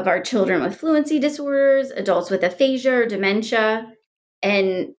of our children with fluency disorders, adults with aphasia or dementia.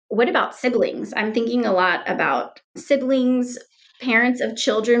 And what about siblings? I'm thinking a lot about siblings, parents of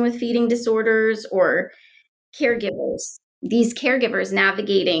children with feeding disorders, or caregivers. These caregivers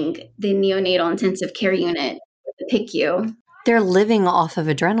navigating the neonatal intensive care unit with the PICU. They're living off of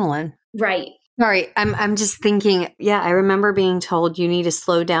adrenaline. Right. Sorry, I'm just thinking, I remember being told you need to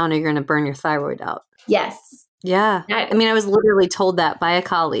slow down or you're going to burn your thyroid out. Yes. Yeah. I was literally told that by a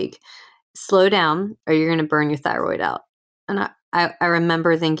colleague. Slow down or you're going to burn your thyroid out. And I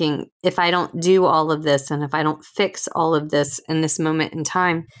remember thinking, if I don't do all of this and if I don't fix all of this in this moment in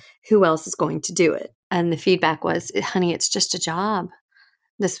time, who else is going to do it? And the feedback was, honey, it's just a job.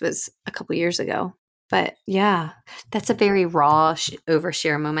 This was a couple years ago. But yeah, that's a very raw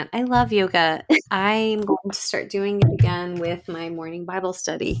overshare moment. I love yoga. I'm going to start doing it again with my morning Bible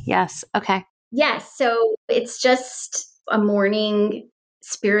study. Yes. Okay. Yes. So it's just a morning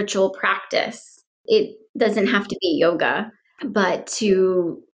spiritual practice. It doesn't have to be yoga, but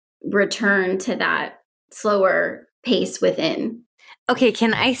to return to that slower pace within. Okay,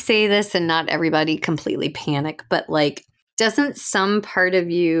 can I say this and not everybody completely panic, but doesn't some part of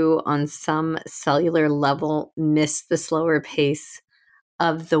you on some cellular level miss the slower pace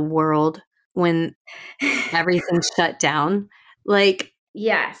of the world when everything's shut down?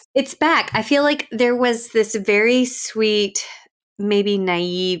 Yes. It's back. I feel like there was this very sweet, maybe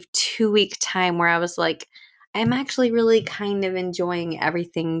naive 2-week time where I was like, I'm actually really kind of enjoying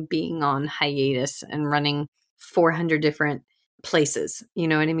everything being on hiatus and running 400 different places. You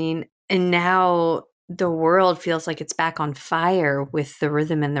know what I mean? And now the world feels like it's back on fire with the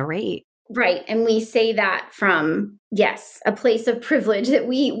rhythm and the rate. Right. And we say that from, a place of privilege that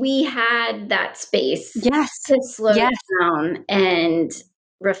we had that space to slow down and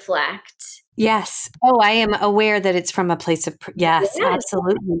reflect. Yes. Oh, I am aware that it's from a place of, yes,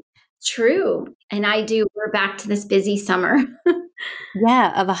 absolutely. True. And we're back to this busy summer.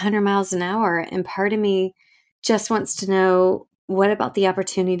 Of 100 miles an hour. And part of me just wants to know, what about the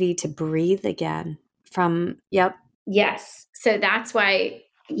opportunity to breathe again Yes. So that's why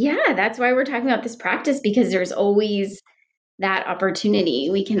we're talking about this practice, because there's always that opportunity.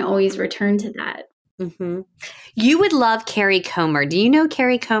 We can always return to that. You would love Carrie Comer. Do you know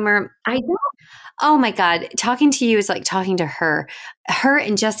Carrie Comer? I don't. Oh my God. Talking to you is like talking to her. Her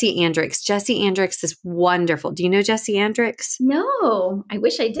and Jessie Andrix. Jessie Andrix is wonderful. Do you know Jessie Andrix? No, I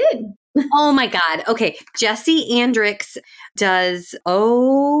wish I did. Oh my God. Okay. Jessie Andrix does,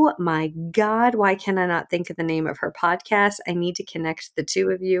 oh my God. Why can I not think of the name of her podcast? I need to connect the two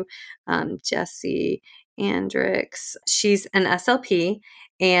of you. Jessie Andrix. She's an SLP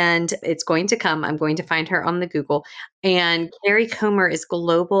and it's going to come. I'm going to find her on the Google. And Carrie Comer is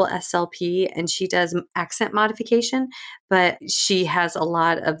global SLP and she does accent modification, but she has a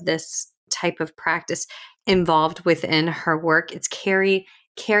lot of this type of practice involved within her work. It's Carrie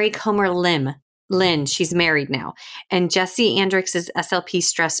Comer Lynn, she's married now. And Jessie Andrix is SLP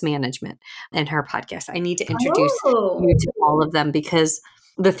stress management in her podcast. I need to introduce you to all of them because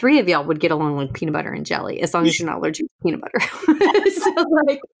the three of y'all would get along like peanut butter and jelly as long as you're not allergic to peanut butter. So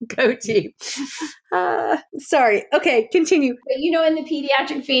like, go team. Sorry. Okay, continue. But in the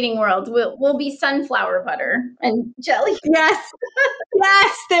pediatric feeding world, we'll be sunflower butter and jelly. Yes.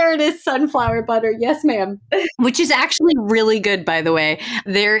 Yes, there it is. Sunflower butter. Yes, ma'am. Which is actually really good, by the way.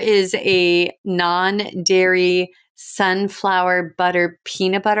 There is a non-dairy sunflower butter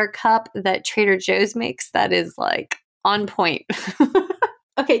peanut butter cup that Trader Joe's makes that is like on point.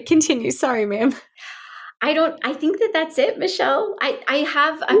 Okay, continue. Sorry, ma'am. I think that's it, Michelle. I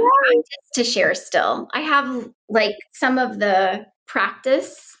have a practice to share still. I have like some of the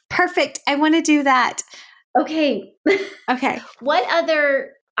practice. Perfect. I want to do that. Okay. Okay. What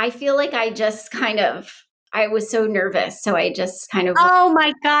other, I feel like I was so nervous. So I just kind of. Oh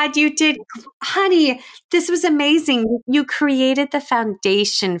my God, you did. Honey, this was amazing. You created the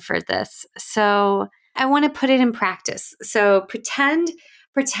foundation for this. So I want to put it in practice. So pretend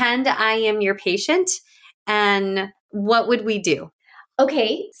I am your patient. And what would we do?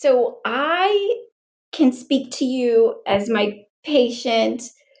 Okay, so I can speak to you as my patient.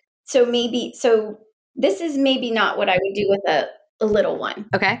 So this is maybe not what I would do with a little one.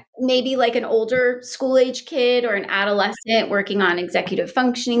 Okay. Maybe like an older school age kid or an adolescent working on executive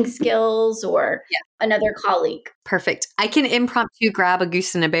functioning skills or another colleague. Perfect. I can impromptu grab a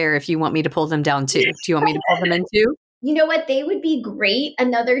goose and a bear if you want me to pull them down too. Do you want me to pull them in too? You know what? They would be great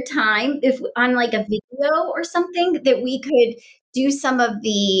another time if on like a video or something that we could do some of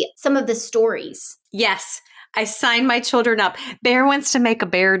the stories. Yes. I sign my children up. Bear wants to make a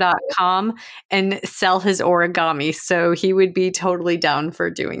bear.com and sell his origami. So he would be totally down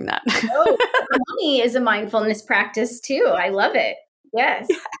for doing that. Oh, origami is a mindfulness practice too. I love it. Yes.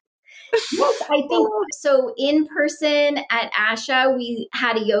 Yes, I think so. In person at ASHA, we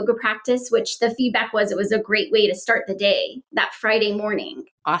had a yoga practice, which the feedback was it was a great way to start the day that Friday morning.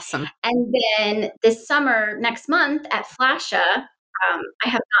 Awesome. And then this summer, next month at Flasha, I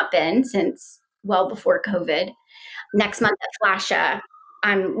have not been since well before COVID. Next month at Flasha,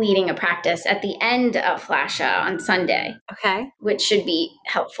 I'm leading a practice at the end of Flasha on Sunday. Okay. Which should be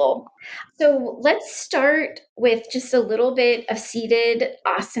helpful. So let's start with just a little bit of seated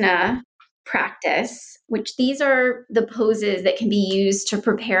asana practice, which these are the poses that can be used to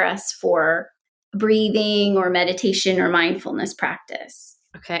prepare us for breathing or meditation or mindfulness practice.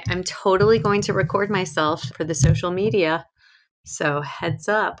 Okay. I'm totally going to record myself for the social media. So heads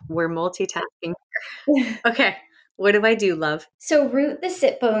up, we're multitasking. Okay. What do I do, love? So root the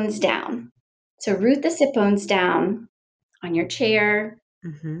sit bones down. Root the sit bones down on your chair,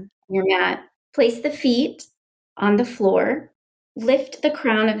 your mat. Place the feet on the floor. Lift the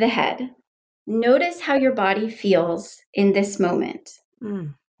crown of the head. Notice how your body feels in this moment.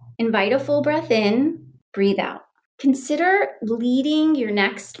 Invite a full breath in. Breathe out. Consider leading your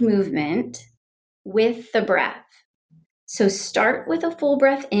next movement with the breath. So start with a full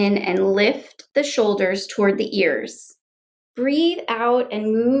breath in and lift the shoulders toward the ears. Breathe out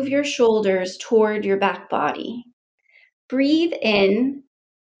and move your shoulders toward your back body. Breathe in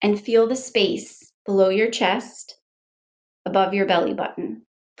and feel the space below your chest, above your belly button.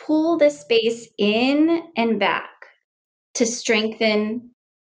 Pull the space in and back to strengthen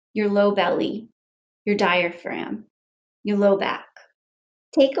your low belly, your diaphragm, your low back.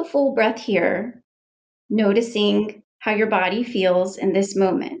 Take a full breath here, noticing how your body feels in this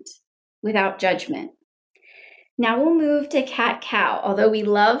moment without judgment. Now we'll move to cat-cow. Although we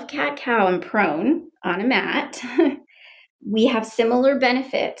love cat-cow and prone on a mat, we have similar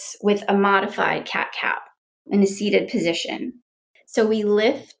benefits with a modified cat-cow in a seated position. So we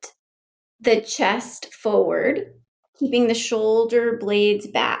lift the chest forward, keeping the shoulder blades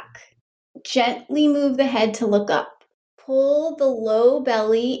back. Gently move the head to look up. Pull the low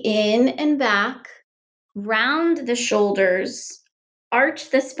belly in and back. Round the shoulders, arch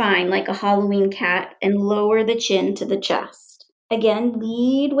the spine like a Halloween cat, and lower the chin to the chest. Again,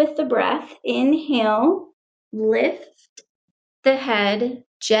 lead with the breath. Inhale, lift the head,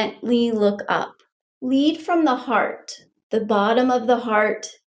 gently look up. Lead from the heart, the bottom of the heart,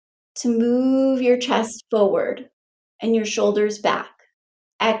 to move your chest forward and your shoulders back.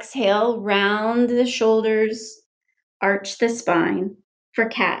 Exhale, round the shoulders, arch the spine for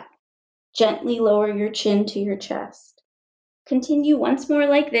cat. Gently lower your chin to your chest. Continue once more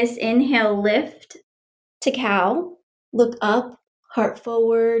like this. Inhale, lift to cow. Look up, heart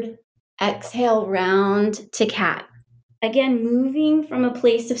forward. Exhale, round to cat. Again, moving from a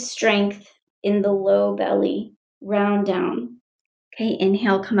place of strength in the low belly, round down. Okay,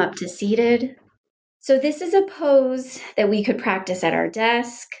 inhale, come up to seated. So this is a pose that we could practice at our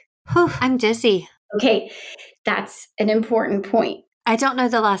desk. Whew, I'm dizzy. Okay, that's an important point. I don't know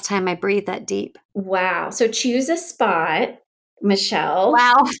the last time I breathed that deep. Wow. So choose a spot, Michelle.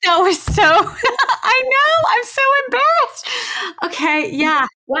 Wow, that was so, I know, I'm so embarrassed. Okay, yeah.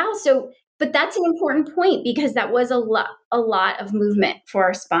 Wow. But that's an important point because that was a lot of movement for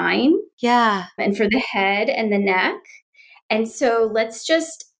our spine. Yeah. And for the head and the neck. And so let's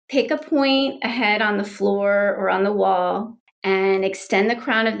just pick a point, a head on the floor or on the wall, and extend the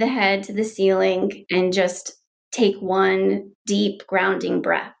crown of the head to the ceiling and just take one deep grounding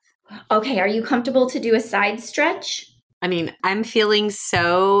breath. Okay, are you comfortable to do a side stretch? I mean, I'm feeling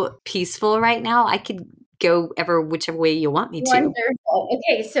so peaceful right now. I could go whichever way you want me to. Wonderful.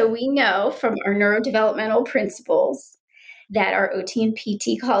 Okay, so we know from our neurodevelopmental principles that our OT and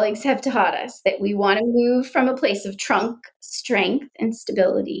PT colleagues have taught us that we want to move from a place of trunk strength and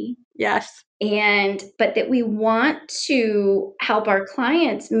stability. Yes. But that we want to help our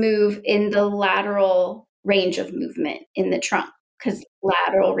clients move in the lateral range of movement in the trunk, because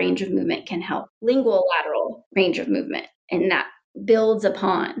lateral range of movement can help. Lingual lateral range of movement, and that one builds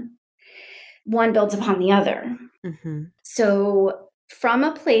upon the other. Mm-hmm. So from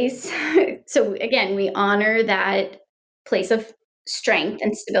a place, so again, we honor that place of strength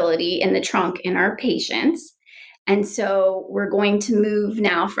and stability in the trunk in our patients. And so we're going to move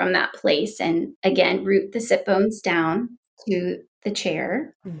now from that place and again, root the sit bones down to the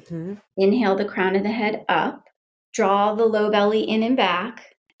chair. Mm-hmm. Inhale the crown of the head up, draw the low belly in and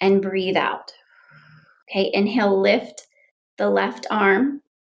back, and breathe out. Okay, inhale, lift the left arm,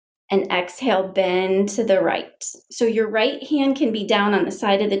 and exhale, bend to the right. So your right hand can be down on the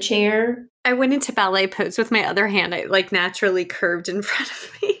side of the chair. I went into ballet pose with my other hand. I naturally curved in front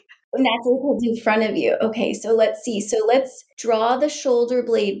of me. Naturally pulled in front of you. Okay, so let's see. So let's draw the shoulder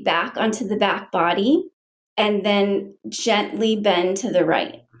blade back onto the back body and then gently bend to the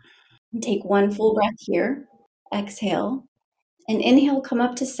right. And take one full breath here. Exhale. And inhale, come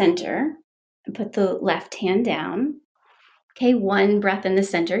up to center and put the left hand down. Okay, one breath in the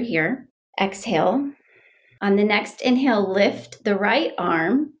center here. Exhale. On the next inhale, lift the right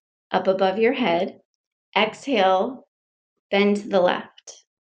arm up above your head. Exhale, bend to the left.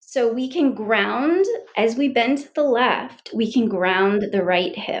 So we can ground, as we bend to the left, we can ground the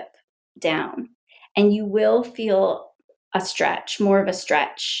right hip down. And you will feel a stretch, more of a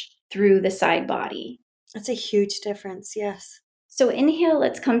stretch through the side body. That's a huge difference, yes. So inhale,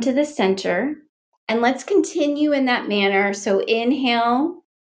 let's come to the center. And let's continue in that manner. So inhale,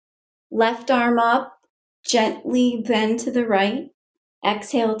 left arm up, gently bend to the right.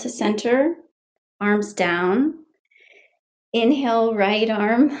 Exhale to center, arms down. Inhale, right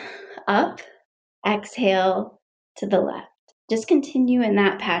arm up. Exhale to the left. Just continue in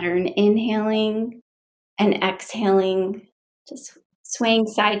that pattern, inhaling and exhaling, just swaying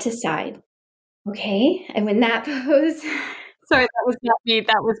side to side. Okay, and when that pose... Sorry, that was not me.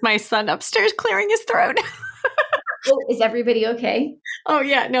 That was my son upstairs clearing his throat. Oh, is everybody okay? Oh,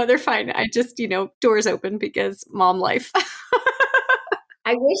 yeah. No, they're fine. I just, doors open because mom life.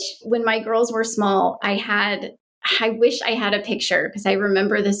 I wish when my girls were small, I wish I had a picture because I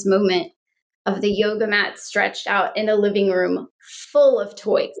remember this moment of the yoga mat stretched out in a living room full of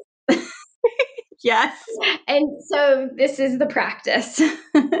toys. Yes. And so this is the practice.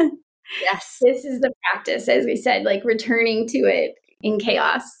 Yes. This is the practice, as we said, like returning to it in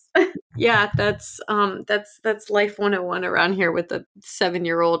chaos. Yeah, that's life 101 around here with a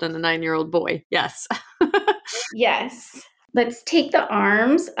 7-year-old and a 9-year-old boy. Yes. Yes. Let's take the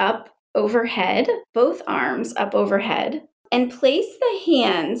arms up overhead, both arms up overhead, and place the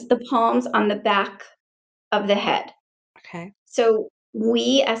hands, the palms on the back of the head. Okay. So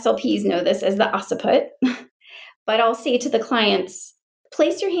we SLPs know this as the occiput, but I'll say to the clients,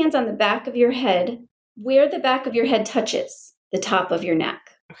 place your hands on the back of your head where the back of your head touches the top of your neck.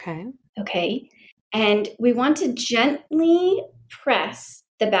 Okay. Okay. And we want to gently press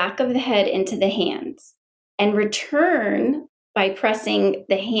the back of the head into the hands and return by pressing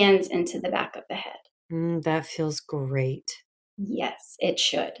the hands into the back of the head. That feels great. Yes, it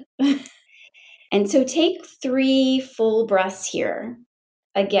should. And so take 3 full breaths here.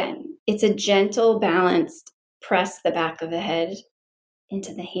 Again, it's a gentle, balanced press the back of the head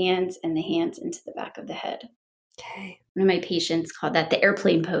into the hands and the hands into the back of the head. Okay. One of my patients called that the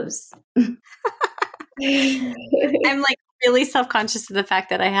airplane pose. I'm like really self-conscious of the fact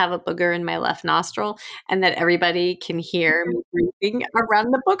that I have a booger in my left nostril and that everybody can hear me breathing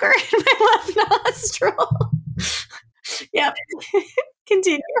around the booger in my left nostril. Yep.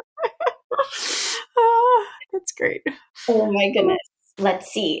 Continue. Oh, that's great. Oh my goodness. Let's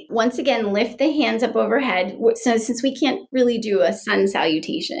see. Once again, lift the hands up overhead. So since we can't really do a sun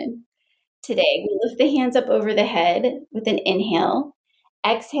salutation today, we lift the hands up over the head with an inhale.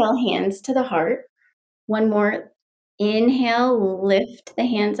 Exhale, hands to the heart. One more. Inhale, lift the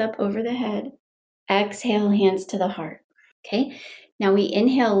hands up over the head. Exhale, hands to the heart. Okay. Now we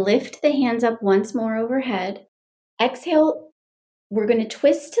inhale, lift the hands up once more overhead. Exhale, we're going to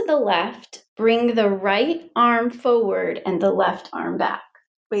twist to the left, bring the right arm forward and the left arm back.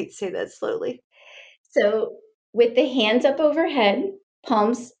 Wait, say that slowly. So with the hands up overhead,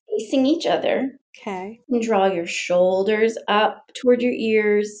 palms facing each other, Okay. and draw your shoulders up toward your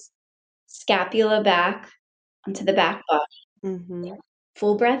ears, scapula back onto the back body. Mm-hmm.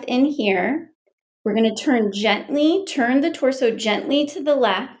 Full breath in here. We're going to turn the torso gently to the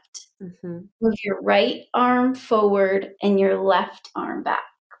left. Mm-hmm. Move your right arm forward and your left arm back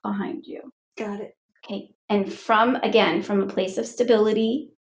behind you. Got it. Okay. And from a place of stability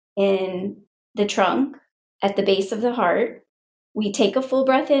in the trunk at the base of the heart, we take a full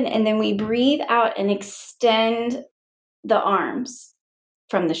breath in and then we breathe out and extend the arms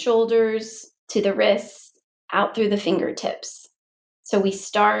from the shoulders to the wrists out through the fingertips. So we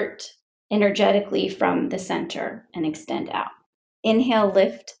start energetically from the center and extend out. Inhale,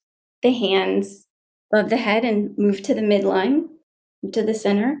 lift the hands above the head and move to the midline, to the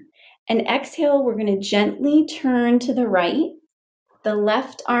center. And exhale, we're going to gently turn to the right. The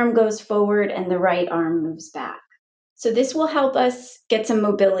left arm goes forward and the right arm moves back. So this will help us get some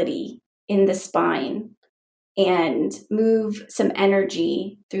mobility in the spine and move some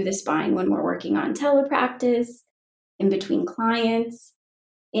energy through the spine when we're working on telepractice, in between clients.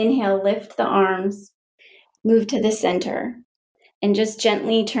 Inhale, lift the arms, move to the center, and just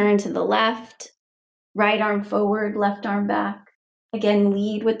gently turn to the left, right arm forward, left arm back. Again,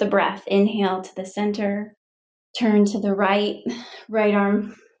 lead with the breath. Inhale to the center, turn to the right, right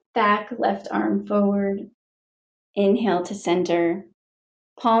arm back, left arm forward. Inhale to center,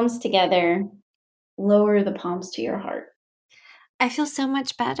 palms together, lower the palms to your heart. I feel so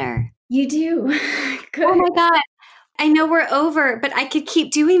much better. You do. Good. Oh my God. I know we're over, but I could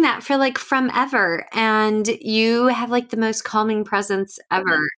keep doing that for like from ever. And you have like the most calming presence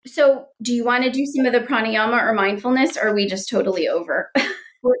ever. So do you want to do some of the pranayama or mindfulness, or are we just totally over?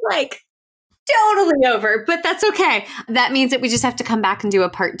 We're like totally over, but that's okay. That means that we just have to come back and do a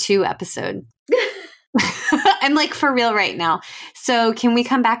part 2 episode. I'm like for real right now. So can we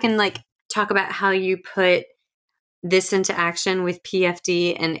come back and like talk about how you put this into action with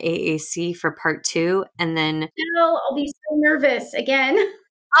PFD and AAC for part 2? And then No, I'll be so nervous again.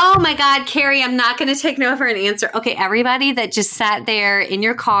 oh my God, Carrie, I'm not going to take no for an answer. Okay, everybody that just sat there in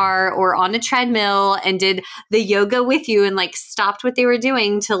your car or on a treadmill and did the yoga with you and like stopped what they were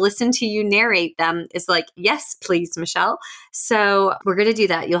doing to listen to you narrate them is like, yes, please, Michelle. So we're going to do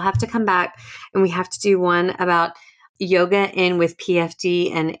that. You'll have to come back and we have to do one about yoga in with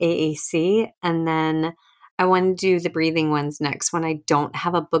PFD and AAC. And then I want to do the breathing ones next when I don't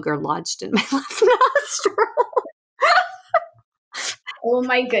have a booger lodged in my left nostril. Oh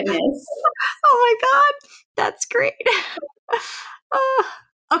my goodness. Oh my God. That's great.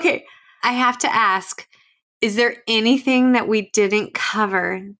 Okay. I have to ask, is there anything that we didn't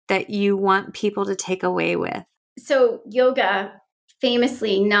cover that you want people to take away with? So yoga,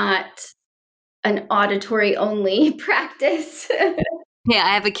 famously not an auditory only practice. Yeah,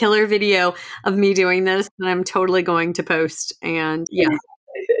 I have a killer video of me doing this that I'm totally going to post. And yeah.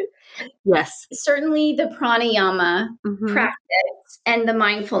 Yes. Certainly the pranayama Mm-hmm. practice and the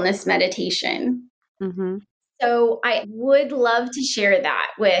mindfulness meditation. Mm-hmm. So I would love to share that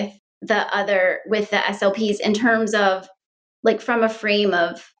with the SLPs in terms of like from a frame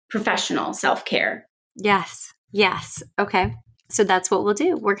of professional self-care. Yes. Yes. Okay. So that's what we'll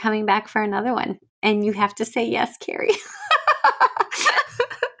do. We're coming back for another one. And you have to say yes, Carrie.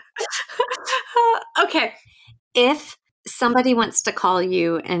 Okay. If somebody wants to call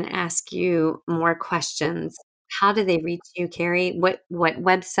you and ask you more questions, how do they reach you, Carrie? What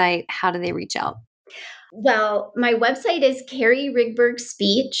website? How do they reach out? Well, my website is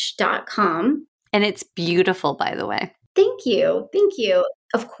carrierigbergspeech.com. And it's beautiful, by the way. Thank you. Thank you.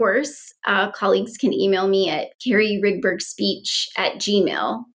 Of course, colleagues can email me at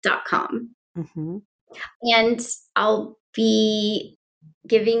carrierigbergspeech@gmail.com. Mm-hmm. And I'll be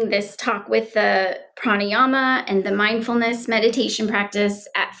giving this talk with the pranayama and the mindfulness meditation practice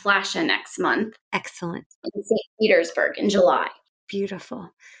at Flasha next month. Excellent. In St. Petersburg in July. Beautiful.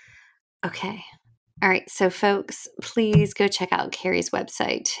 Okay. All right. So, folks, please go check out Carrie's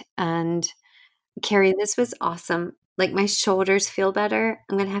website. And Carrie, this was awesome. Like, my shoulders feel better.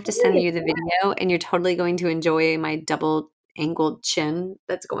 I'm going to have to send you the video, and you're totally going to enjoy my double angled chin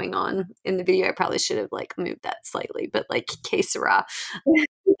that's going on in the video. I probably should have moved that slightly, but que sera.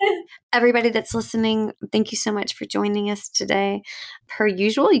 Everybody that's listening, thank you so much for joining us today. Per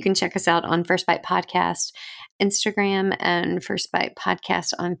usual, you can check us out on First Bite Podcast, Instagram, and First Bite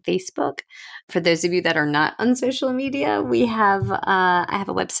Podcast on Facebook. For those of you that are not on social media, we have I have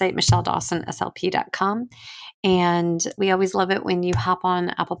a website, michelledawsonslp.com. And we always love it when you hop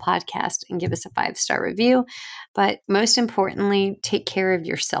on Apple Podcast and give us a 5-star review. But most importantly, take care of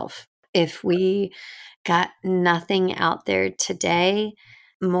yourself. If we got nothing out there today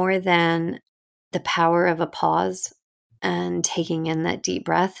more than the power of a pause and taking in that deep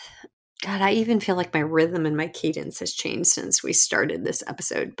breath, God, I even feel like my rhythm and my cadence has changed since we started this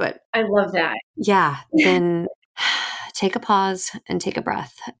episode. But I love that. Yeah, then take a pause and take a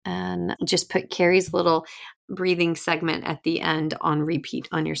breath, and just put Carrie's little breathing segment at the end on repeat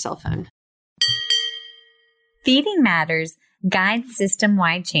on your cell phone. Feeding Matters guides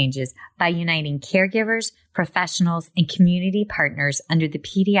system-wide changes by uniting caregivers, professionals, and community partners under the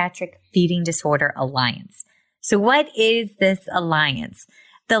Pediatric Feeding Disorder Alliance. So what is this alliance?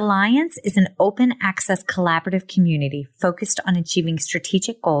 The Alliance is an open access collaborative community focused on achieving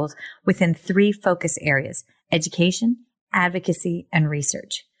strategic goals within 3 focus areas: education, advocacy, and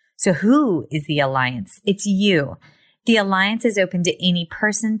research. So who is the Alliance? It's you. The Alliance is open to any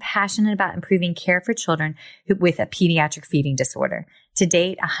person passionate about improving care for children with a pediatric feeding disorder. To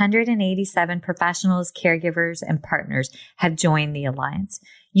date, 187 professionals, caregivers, and partners have joined the Alliance.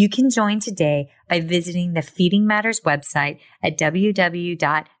 You can join today by visiting the Feeding Matters website at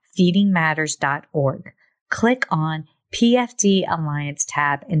www.feedingmatters.org. Click on PFD Alliance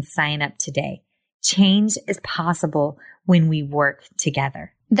tab and sign up today. Change is possible when we work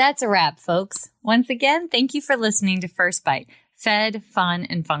together. That's a wrap, folks. Once again, thank you for listening to First Bite, fed, fun,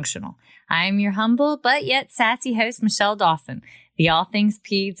 and functional. I'm your humble but yet sassy host, Michelle Dawson, the All Things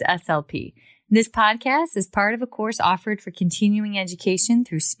Peds SLP. This podcast is part of a course offered for continuing education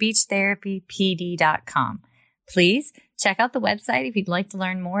through SpeechTherapyPD.com. Please check out the website if you'd like to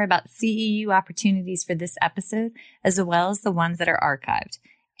learn more about CEU opportunities for this episode, as well as the ones that are archived.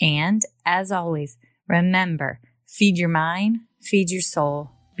 And as always, remember, feed your mind, feed your soul,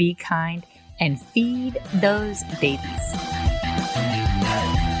 be kind, and feed those babies.